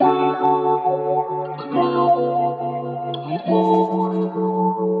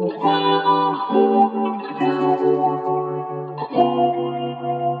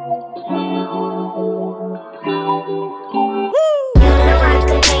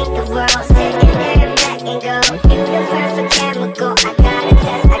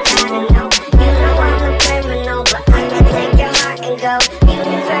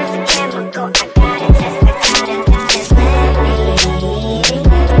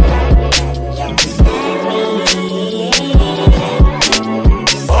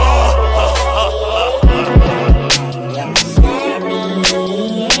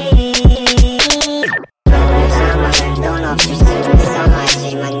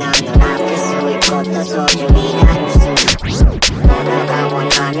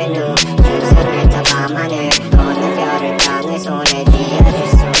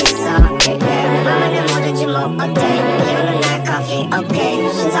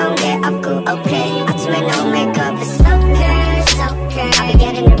gon' get up cool, okay. I swear no makeup, it's okay, it's okay. I be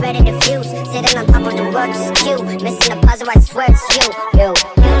getting it ready to fuse. Sitting on top of the world, just cute. Missing the puzzle, I swear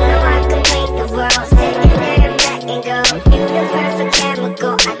it's you.